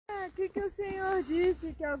aqui que o senhor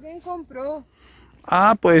disse que alguém compró.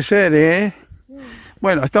 Ah, puede ser, ¿eh? Sí.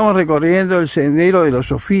 Bueno, estamos recorriendo el sendero de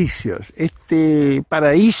los oficios, este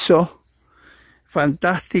paraíso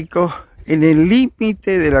fantástico en el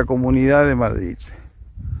límite de la Comunidad de Madrid.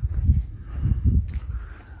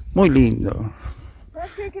 Muy lindo.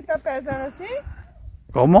 Sabe o que tá pesando assim?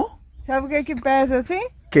 ¿Cómo? Sabe o que pesa assim?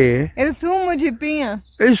 ¿Qué? El zumo de piña.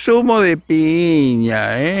 El zumo de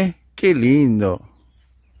piña, ¿eh? Qué lindo.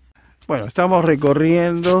 Bueno, estamos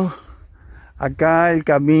recorriendo acá el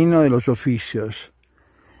camino de los oficios,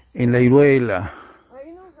 en la HIRUELA,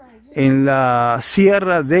 en la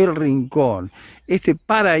Sierra del Rincón. Este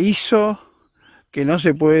paraíso que no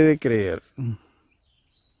se puede creer.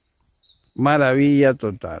 Maravilla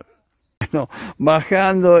total. Bueno,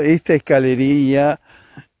 bajando esta escalerilla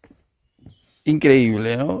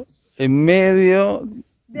increíble, ¿no? En medio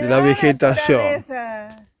de la vegetación.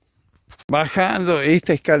 Bajando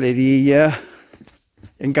esta escalerilla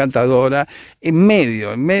encantadora,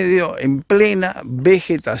 en plena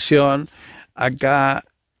vegetación, acá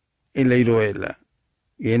en la HIRUELA.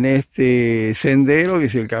 Y en este sendero que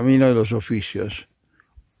es el Camino de los Oficios.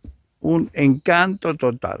 Un encanto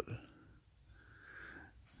total.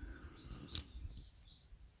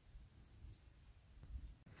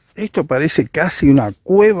 Esto parece casi una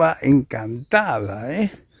cueva encantada,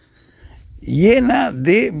 ¿eh? Llena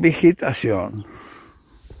de vegetación.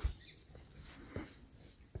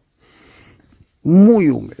 Muy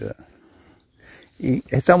húmeda. Y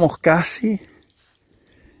estamos casi,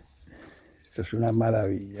 esto es una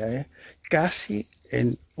maravilla, ¿eh? Casi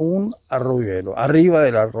en un arroyuelo, arriba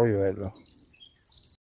del arroyuelo.